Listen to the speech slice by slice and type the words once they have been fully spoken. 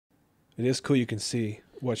It is cool you can see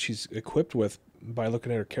what she's equipped with by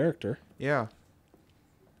looking at her character. Yeah.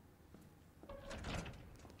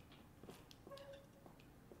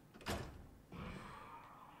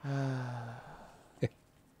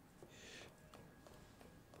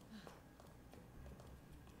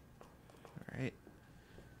 Alright.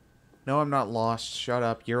 No, I'm not lost. Shut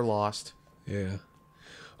up. You're lost. Yeah.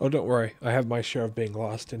 Oh, don't worry. I have my share of being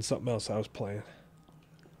lost in something else I was playing.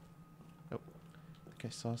 Oh. I think I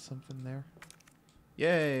saw something there.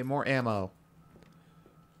 Yay, more ammo.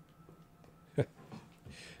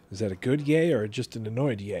 Is that a good yay or just an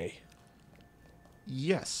annoyed yay?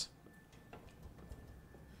 Yes.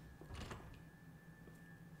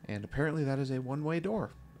 And apparently that is a one-way door.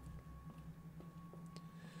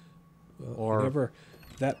 Well, Or- whenever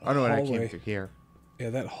that I don't know when I hallway, came through here. yeah,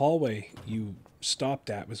 that hallway you stopped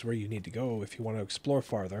at was where you need to go if you want to explore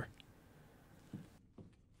farther.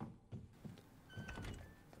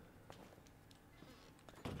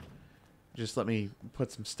 Just let me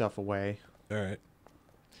put some stuff away. All right.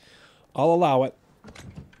 I'll allow it.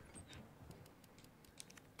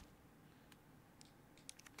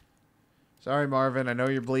 Sorry, Marvin. I know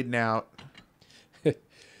you're bleeding out.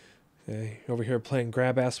 Hey, over here playing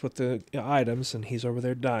grab ass with the items, and he's over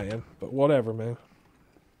there dying. But whatever, man.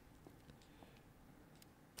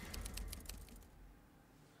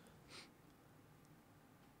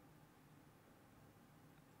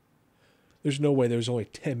 There's no way there's only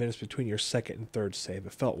 10 minutes between your second and third save.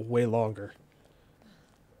 It felt way longer.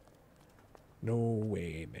 No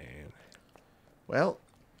way, man. Well,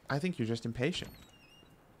 I think you're just impatient.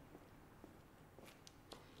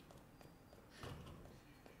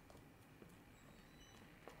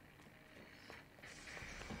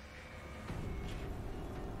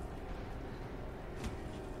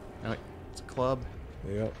 No, it's a club.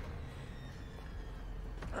 Yep.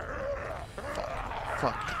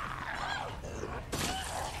 Fuck.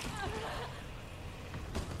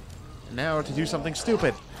 Now to do something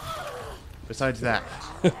stupid. Besides that.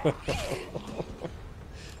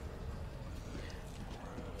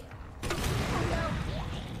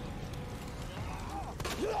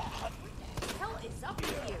 Hell is up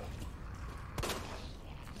with you?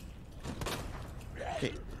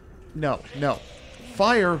 Okay. No, no.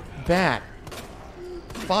 Fire bat.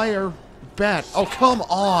 Fire bat. Oh, come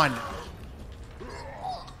on.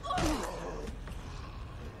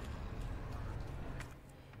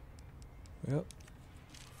 Yep.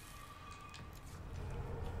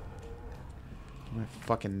 Give my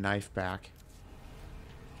fucking knife back.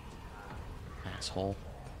 Asshole.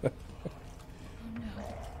 Okay.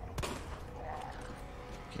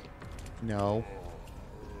 No.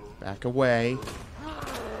 Back away.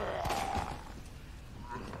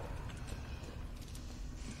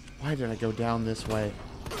 Why did I go down this way?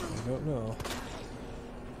 I don't know.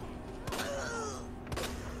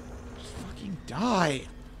 Just fucking die.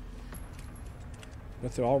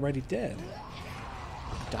 But they're already dead.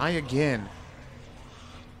 Die again.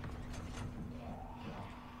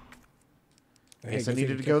 Hey, Guess I good thing needed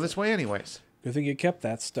you to go kept- this way anyways. Good thing you kept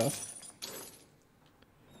that stuff.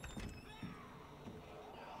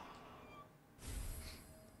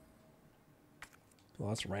 Well,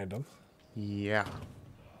 that's random. Yeah.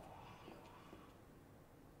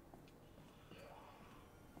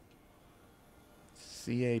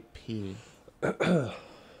 CAP. Oh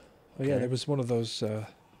yeah, Okay. there was one of those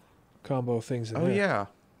combo things in Oh there. yeah.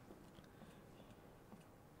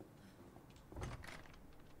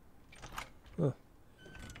 Huh.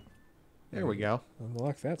 There we go.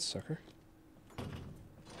 Unlock that sucker.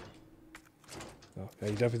 Oh, yeah,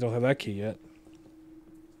 you definitely don't have that key yet.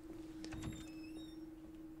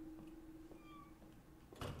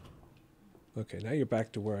 Okay, now you're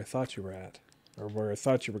back to where I thought you were at. Or where I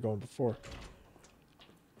thought you were going before.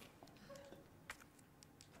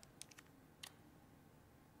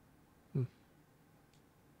 Hmm.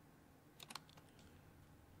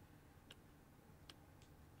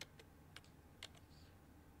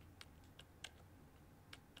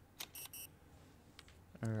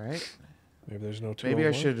 All right. Maybe there's no 201. Maybe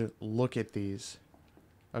I should look at these.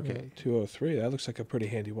 Okay. 203, that looks like a pretty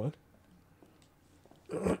handy one.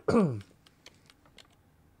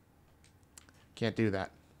 Can't do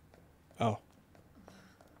that. Oh.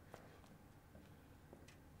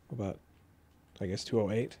 What about, I guess,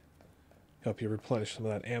 208? Help you replenish some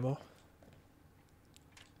of that ammo.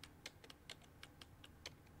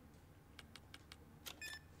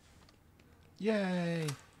 Yay.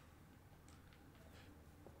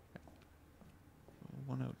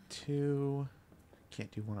 102.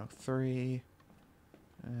 Can't do 103.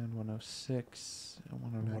 And 106. And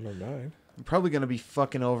 109. 109. I'm probably going to be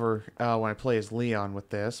fucking over when I play as Leon with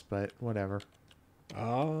this, but whatever.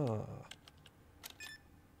 Ah.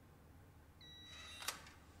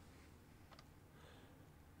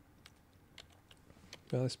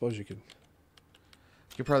 Well, I suppose you could.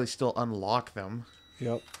 You could probably still unlock them.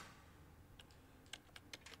 Yep.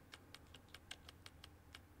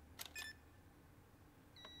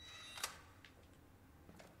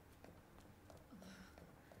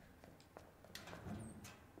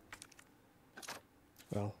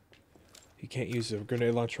 Well, you can't use a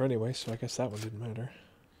grenade launcher anyway, so I guess that one didn't matter.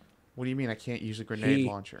 What do you mean I can't use a grenade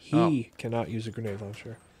launcher? He cannot use a grenade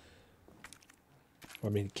launcher. I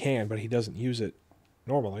mean, he can, but he doesn't use it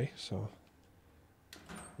normally, so...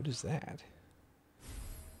 What is that?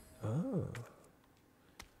 Oh.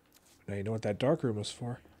 Now you know what that dark room was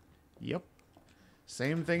for. Yep.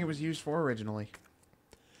 Same thing it was used for originally.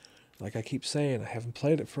 Like I keep saying, I haven't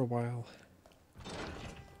played it for a while.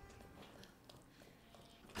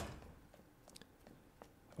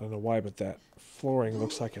 I don't know why, but that flooring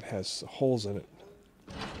looks like it has holes in it.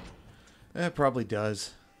 It probably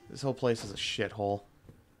does. This whole place is a shithole.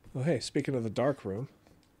 Oh, hey, speaking of the dark room.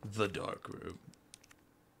 The dark room.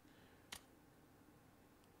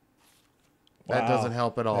 Wow, That doesn't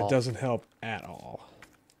help at all. That doesn't help at all.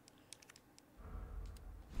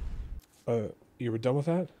 You were done with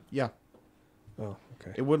that? Yeah. Oh,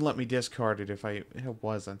 okay. It wouldn't let me discard it if it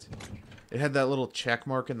wasn't. It had that little check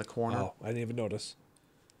mark in the corner. Oh, I didn't even notice.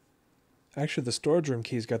 Actually, the storage room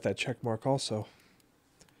key's got that check mark also.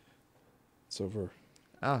 It's over.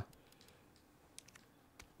 Ah.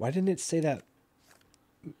 Why didn't it say that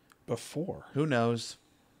before? Who knows?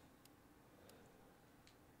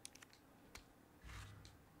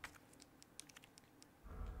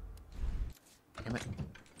 Damn it.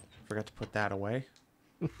 Forgot to put that away.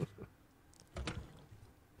 All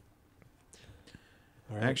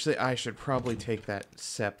right. Actually, I should probably take that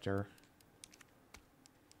scepter.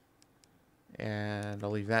 And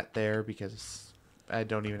I'll leave that there because I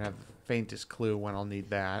don't even have the faintest clue when I'll need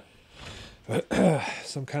that.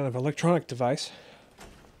 Some kind of electronic device.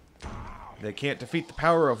 They can't defeat the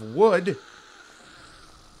power of wood.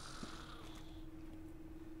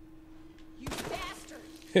 You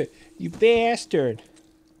bastard! You bastard!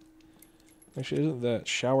 Actually, isn't the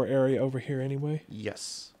shower area over here anyway?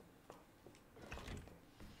 Yes.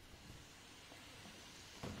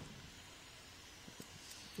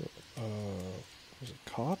 Was it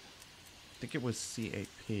cop? I think it was CAP.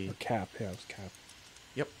 Or cap? Yeah, it was cap.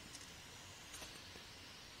 Yep.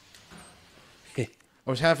 I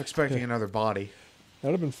was half expecting another body. That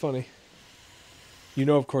would have been funny. You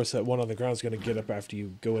know, of course, that one on the ground is going to get up after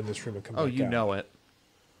you go in this room and come back out. Oh, you know it.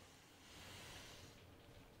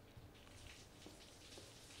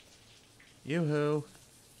 Yoo-hoo.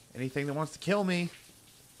 Anything that wants to kill me.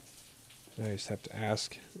 Now you just have to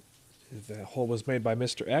ask if the hole was made by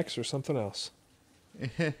Mr. X or something else.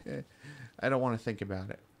 I don't want to think about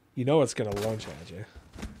it. You know it's going to lunge at you.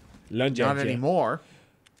 Lunge Not at you. anymore.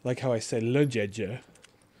 Like how I say lunge at you.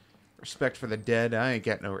 Respect for the dead. I ain't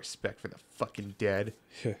got no respect for the fucking dead.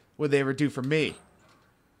 What'd they ever do for me?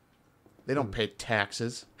 They don't pay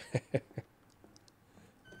taxes.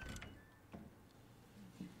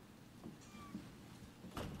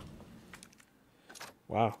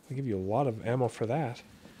 Wow, they give you a lot of ammo for that.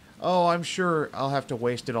 Oh, I'm sure I'll have to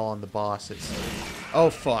waste it all on the bosses. Oh,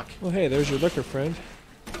 fuck. Well, hey, there's your liquor friend.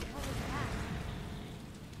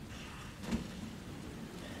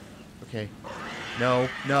 Okay. No,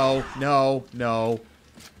 no, no, no.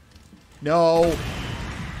 No!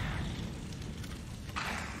 I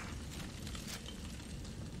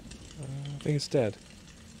think it's dead.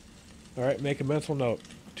 Alright, make a mental note.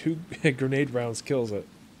 2 grenade rounds kills it.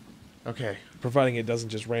 Okay. Providing it doesn't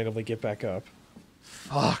just randomly get back up.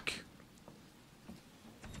 Fuck.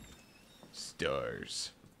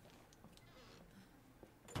 Stars.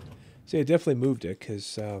 See, I definitely moved it,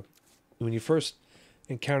 because when you first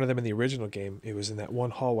encountered them in the original game, it was in that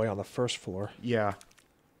one hallway on the first floor. Yeah.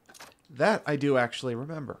 That I do actually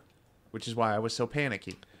remember. Which is why I was so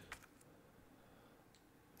panicky.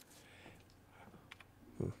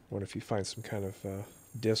 Wonder if you find some kind of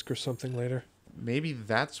disc or something later. Maybe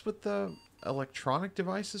that's what the electronic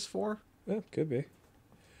device is for? Yeah, could be.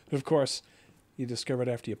 But of course, you discover it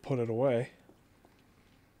after you put it away.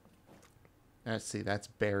 Let's see, that's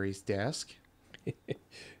Barry's desk.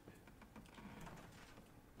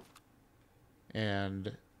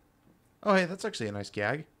 And... oh, hey, that's actually a nice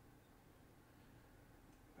gag.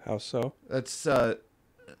 How so? That's,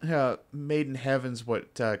 Made in Heaven's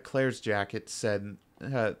what Claire's jacket said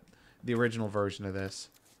in the original version of this.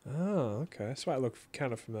 Oh, okay. That's why it looked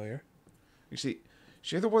kind of familiar. You see,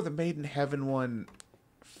 she either wore the Made in Heaven one.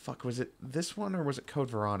 Fuck, was it this one or was it Code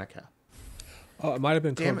Veronica? Oh, it might have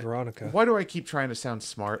been Damn Code it. Veronica. Why do I keep trying to sound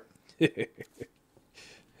smart?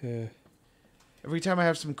 Yeah. Every time I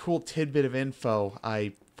have some cool tidbit of info,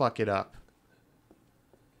 I fuck it up.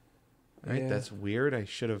 Right, Yeah. that's weird. I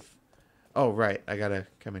should have... Oh, right. I gotta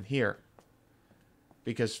come in here.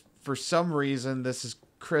 Because for some reason, this is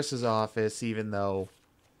Chris's office, even though,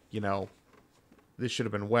 you know, this should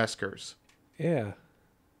have been Wesker's. Yeah.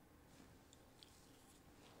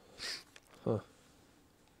 Huh.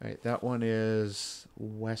 Right, that one is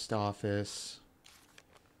West office.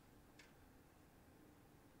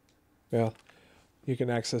 Well, you can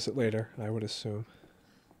access it later, I would assume.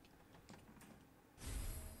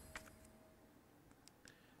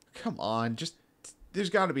 Come on, just... There's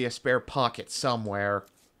got to be a spare pocket somewhere.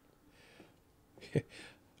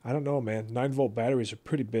 I don't know, man. 9-volt batteries are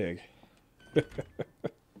pretty big.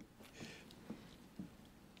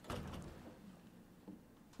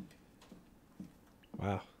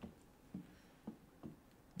 Wow.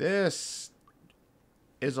 This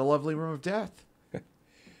is a lovely room of death.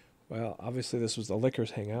 Well, obviously this was the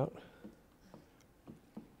Lickers hangout.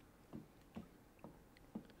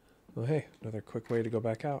 Well, hey, another quick way to go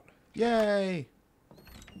back out. Yay!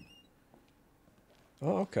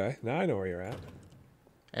 Oh, okay. Now I know where you're at.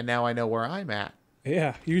 And now I know where I'm at.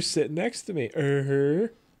 Yeah, you sit next to me. Uh-huh.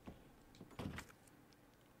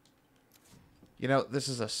 You know, this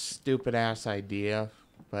is a stupid-ass idea,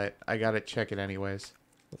 but I gotta check it anyways.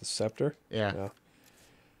 With the scepter? Yeah. No.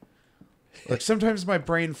 Look, sometimes my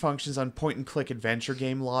brain functions on point-and-click adventure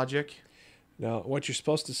game logic. Now, what you're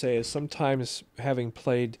supposed to say is sometimes having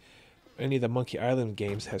played any of the Monkey Island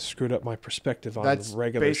games has screwed up my perspective on That's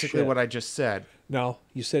regular basically shit. what I just said. No,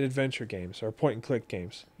 you said adventure games or point-and-click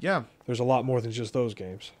games. Yeah. There's a lot more than just those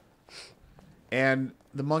games. And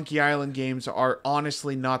the Monkey Island games are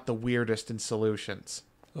honestly not the weirdest in solutions.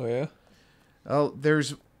 Oh, yeah? Oh,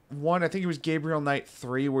 there's one, I think it was Gabriel Knight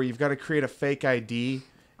 3, where you've got to create a fake ID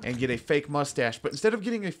and get a fake mustache. But instead of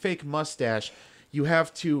getting a fake mustache, you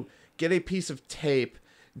have to get a piece of tape,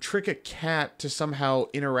 trick a cat to somehow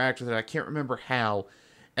interact with it. I can't remember how.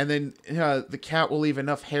 And then the cat will leave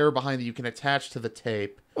enough hair behind that you can attach to the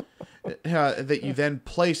tape that you then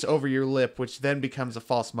place over your lip, which then becomes a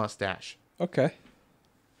false mustache. Okay.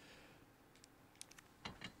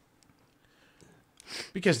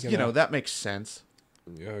 Because, you know, that makes sense.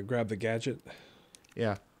 Grab the gadget.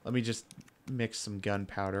 Yeah. Let me just mix some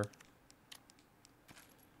gunpowder.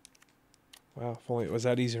 Wow, if only it was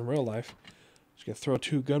that easy in real life. Just gonna throw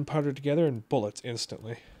 2 gunpowder together and bullets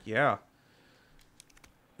instantly. Yeah.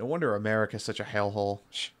 No wonder America's such a hellhole.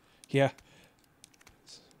 Yeah.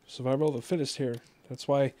 Survival of the fittest here. That's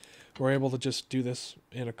why we're able to just do this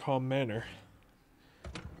in a calm manner.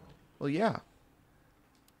 Well, yeah.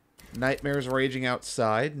 Nightmares raging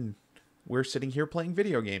outside, and we're sitting here playing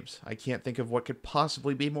video games. I can't think of what could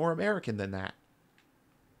possibly be more American than that.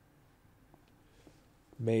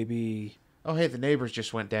 Maybe... Oh, hey, the neighbors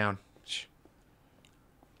just went down.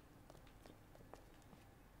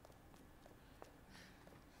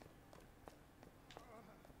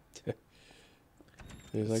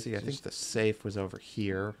 Let's see, I think the safe was over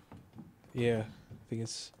here. Yeah, I think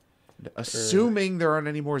it's... Assuming there aren't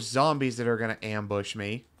any more zombies that are going to ambush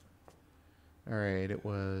me. Alright, it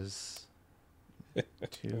was 2,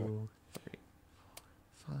 3, 4,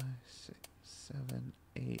 5, 6, 7,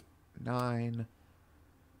 8, 9. 1,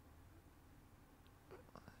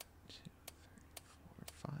 2, 3,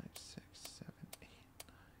 4, 5, 6, 7, 8,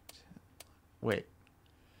 9, 10. Wait.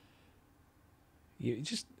 You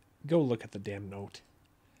just go look at the damn note.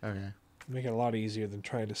 Okay. Make it a lot easier than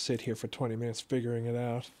trying to sit here for 20 minutes figuring it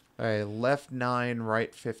out. Alright, left 9,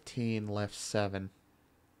 right 15, left 7.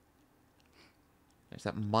 Is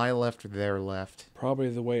that my left or their left? Probably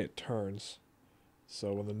the way it turns.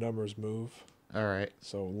 So when the numbers move. Alright.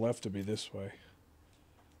 So left would be this way.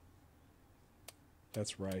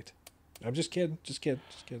 That's right. I'm just kidding. Just kidding.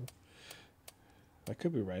 Just kidding. I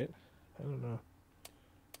could be right. I don't know.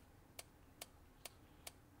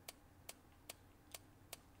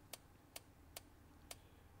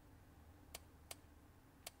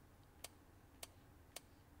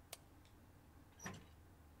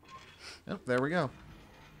 Oh, there we go.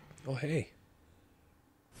 Oh, hey.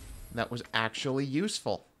 That was actually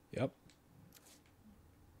useful. Yep.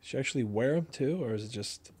 She actually wear them too, or is it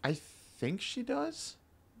just... I think she does.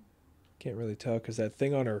 Can't really tell, because that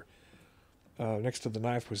thing on her next to the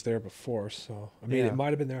knife was there before, so... I mean, Yeah. it might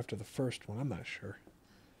have been there after the first one. I'm not sure.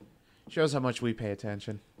 Shows how much we pay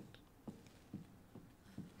attention.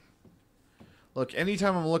 Look,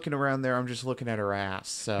 anytime I'm looking around there, I'm just looking at her ass,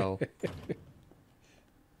 so...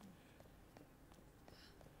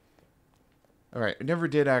 Alright, I never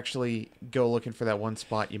did actually go looking for that one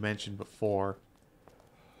spot you mentioned before.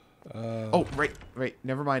 Oh, right.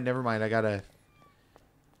 Never mind. I gotta...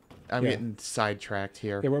 I'm getting sidetracked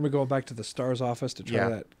here. Yeah, weren't we going back to the STARS office to try Yeah.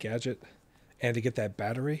 that gadget? And to get that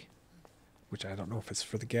battery? Which I don't know if it's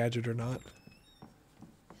for the gadget or not.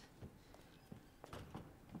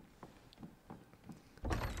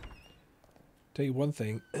 Tell you one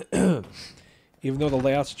thing. Even though the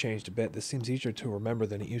layout's changed a bit, this seems easier to remember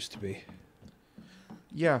than it used to be.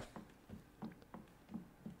 Yeah.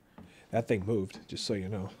 That thing moved, just so you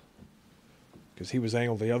know. Because he was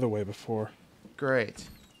angled the other way before. Great.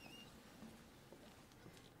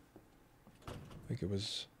 I think it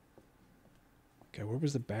was... Okay, where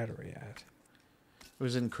was the battery at? It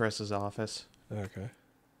was in Chris's office. Okay.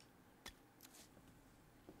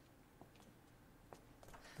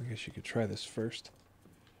 I guess you could try this first.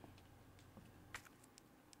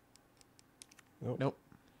 Nope. Nope.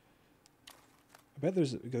 I bet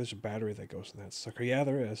there's a battery that goes in that sucker. Yeah,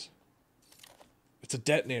 there is. It's a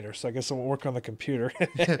detonator, so I guess it won't work on the computer.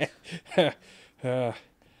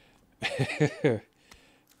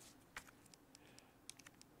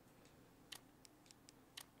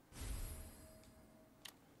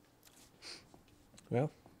 Well,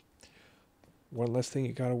 one less thing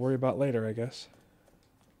you got to worry about later, I guess.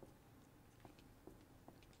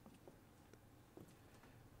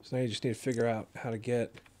 So now you just need to figure out how to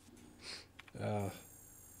get, how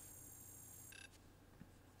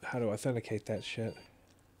to authenticate that shit.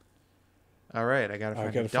 All right, I gotta I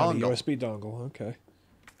find gotta a find a dongle. USB dongle. Okay.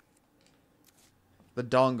 The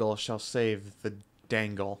dongle shall save the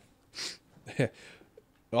dangle.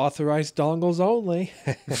 Authorized dongles only.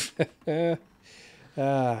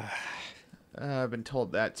 I've been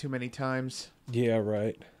told that too many times. Yeah,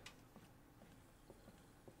 right.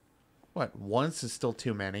 What? Once is still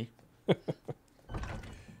too many.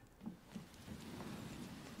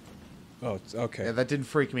 Oh, it's okay. Yeah, that didn't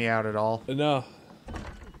freak me out at all. No.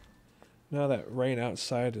 No, that rain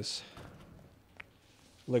outside is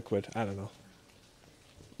liquid. I don't know.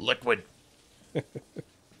 Liquid.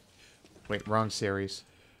 Wait, wrong series.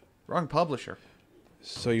 Wrong publisher.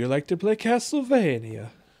 So you like to play Castlevania?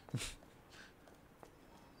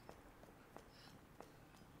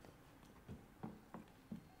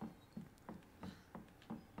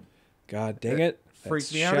 God dang it. That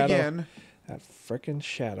Freaked me out shadow- again. That frickin'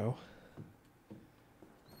 shadow.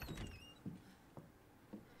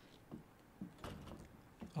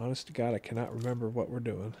 Honest to God, I cannot remember what we're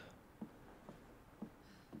doing.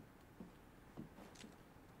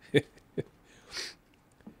 You're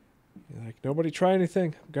like, nobody try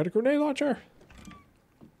anything. Got a grenade launcher.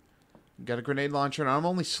 Got a grenade launcher, and I'm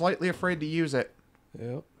only slightly afraid to use it.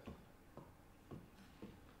 Yep.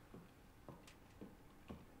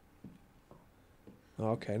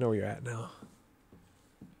 Okay, I know where you're at now.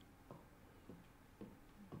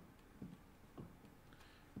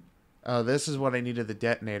 This is what I needed the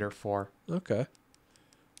detonator for. Okay.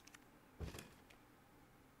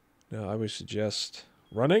 Now I would suggest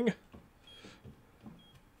running.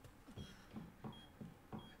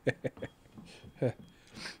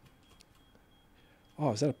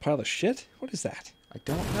 Oh, is that a pile of shit? What is that? I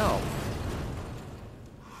don't know.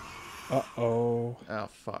 Uh-oh. Oh,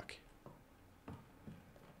 fuck.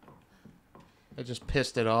 I just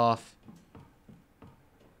pissed it off.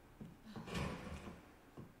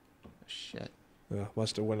 Shit.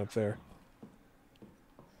 Must have went up there.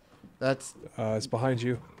 That's... It's behind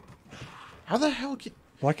you. How the hell...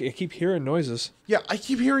 Well, I keep hearing noises. Yeah, I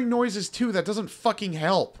keep hearing noises, too. That doesn't fucking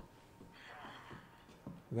help.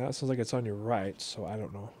 Now it sounds like it's on your right, so I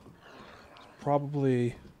don't know. It's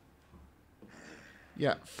probably...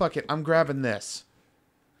 Yeah, fuck it. I'm grabbing this.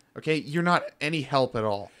 Okay? You're not any help at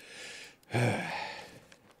all.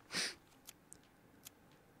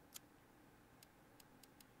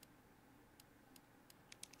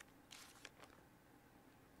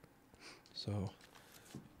 So,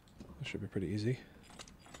 that should be pretty easy.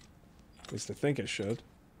 At least I think it should.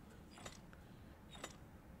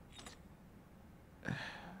 Fuck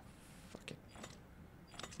it.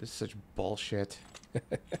 This is such bullshit. Okay,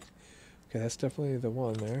 that's definitely the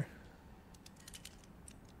one there.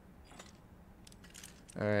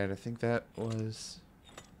 Alright, I think that was...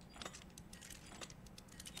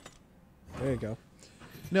 There you go.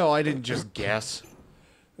 No, I didn't just guess.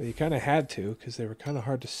 Well, you kind of had to, because they were kind of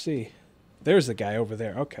hard to see. There's the guy over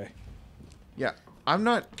there. Okay. Yeah, I'm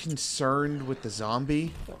not concerned with the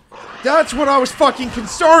zombie. That's what I was fucking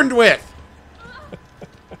concerned with!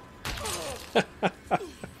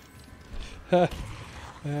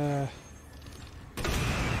 Yeah,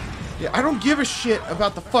 I don't give a shit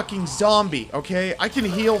about the fucking zombie, okay? I can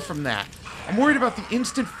heal from that. I'm worried about the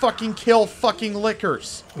instant fucking kill fucking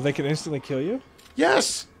lickers. Well, they can instantly kill you?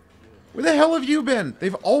 Yes! Where the hell have you been?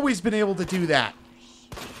 They've always been able to do that.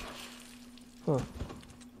 Huh.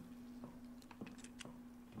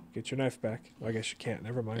 Get your knife back. Well, I guess you can't.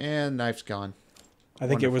 Never mind. And knife's gone. I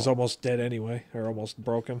think it was Wonderful. almost dead anyway, or almost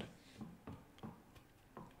broken.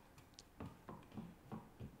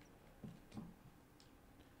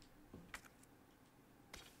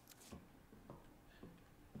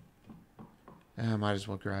 I might as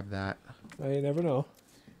well grab that. Well, you never know.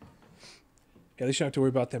 At least you don't have to worry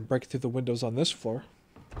about them breaking through the windows on this floor.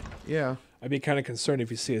 Yeah. I'd be kind of concerned if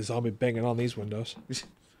you see a zombie banging on these windows.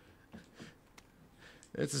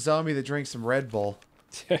 It's a zombie that drinks some Red Bull.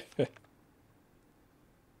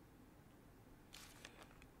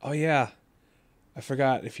 Oh, yeah. I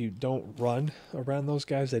forgot, if you don't run around those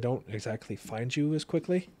guys, they don't exactly find you as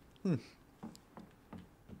quickly. It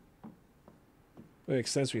makes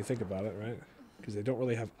sense when you think about it, right? Because they don't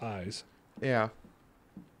really have eyes. Yeah.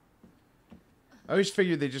 I always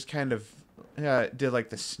figured they just kind of did like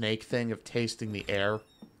the snake thing of tasting the air.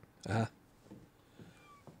 Uh-huh.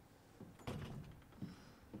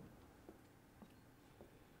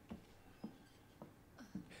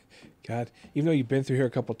 God, even though you've been through here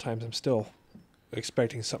a couple times, I'm still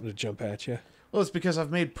expecting something to jump at you. Well, it's because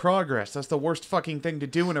I've made progress. That's the worst fucking thing to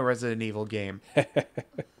do in a Resident Evil game.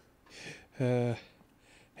 Hate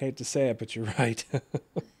to say it, but you're right.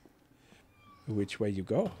 Which way you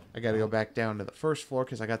go? I gotta go back down to the first floor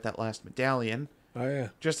because I got that last medallion. Oh, yeah.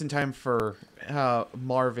 Just in time for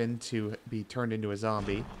Marvin to be turned into a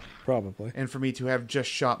zombie. Probably. And for me to have just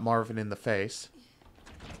shot Marvin in the face.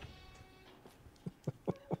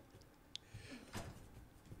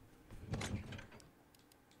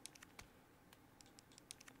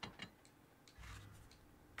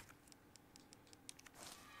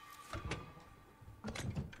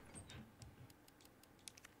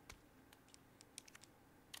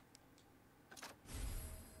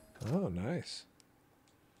 Oh, nice.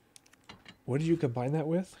 What did you combine that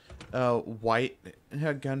with? White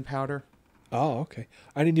gunpowder. Oh, okay.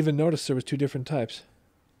 I didn't even notice there was two different types.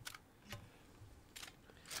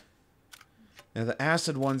 Now, the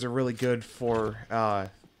acid ones are really good for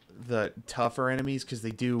the tougher enemies because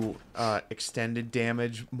they do extended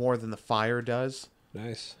damage more than the fire does.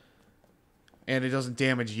 Nice. And it doesn't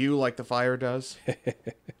damage you like the fire does.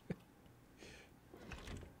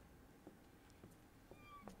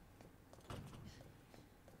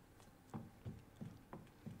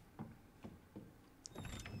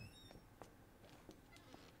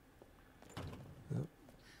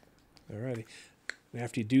 Alrighty. And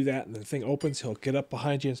after you do that and the thing opens, he'll get up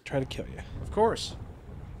behind you and try to kill you. Of course.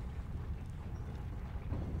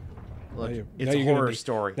 Look, Now it's now a you're gonna horror need-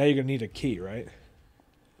 story. Now you're going to need a key, right?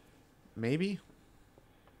 Maybe?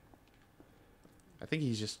 I think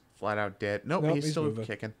he's just flat out dead. Nope, Nope, he's he's still moving.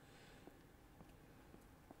 kicking.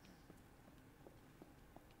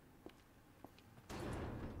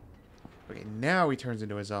 Okay, now he turns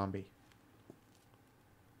into a zombie.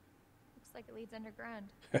 Looks like it leads underground.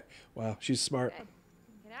 Wow, she's smart. Good.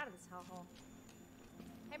 Get out of this hellhole.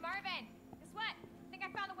 Hey, Marvin! Guess what? I think I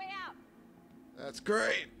found a way out. That's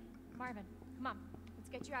great. Marvin, come on. Let's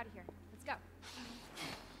get you out of here. Let's go.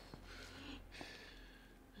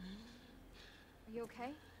 Are you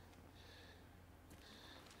okay?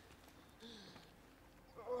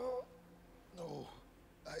 No,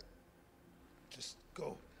 just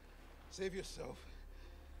go. Save yourself.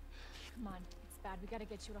 Come on. It's bad. We gotta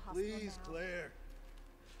get you to hospital Please, now. Claire.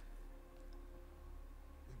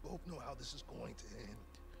 We both know how this is going to end.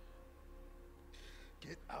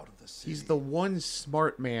 Get out of the city. He's the one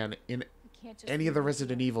smart man in We can't just any of the leave him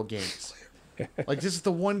Resident here. Evil games. Like, this is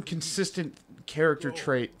the one consistent character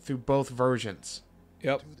trait through both versions.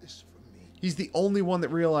 Yep. Do this for me. He's the only one that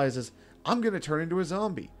realizes, I'm going to turn into a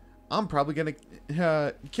zombie. I'm probably going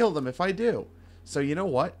to kill them if I do. So you know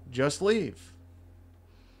what? Just leave.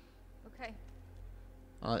 Okay.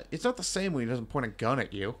 It's not the same when he doesn't point a gun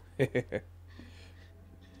at you. Hey,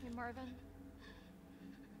 Marvin.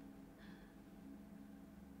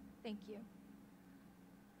 Thank you.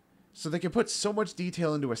 So they can put so much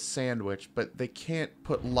detail into a sandwich, but they can't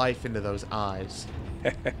put life into those eyes.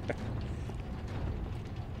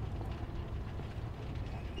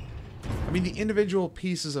 I mean, the individual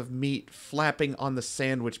pieces of meat flapping on the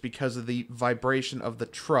sandwich because of the vibration of the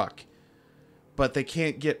truck. But they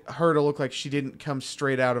can't get her to look like she didn't come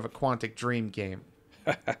straight out of a Quantic Dream game.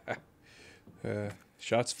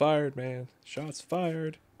 Shots fired, man. Shots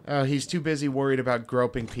fired. He's too busy worried about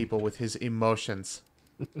groping people with his emotions.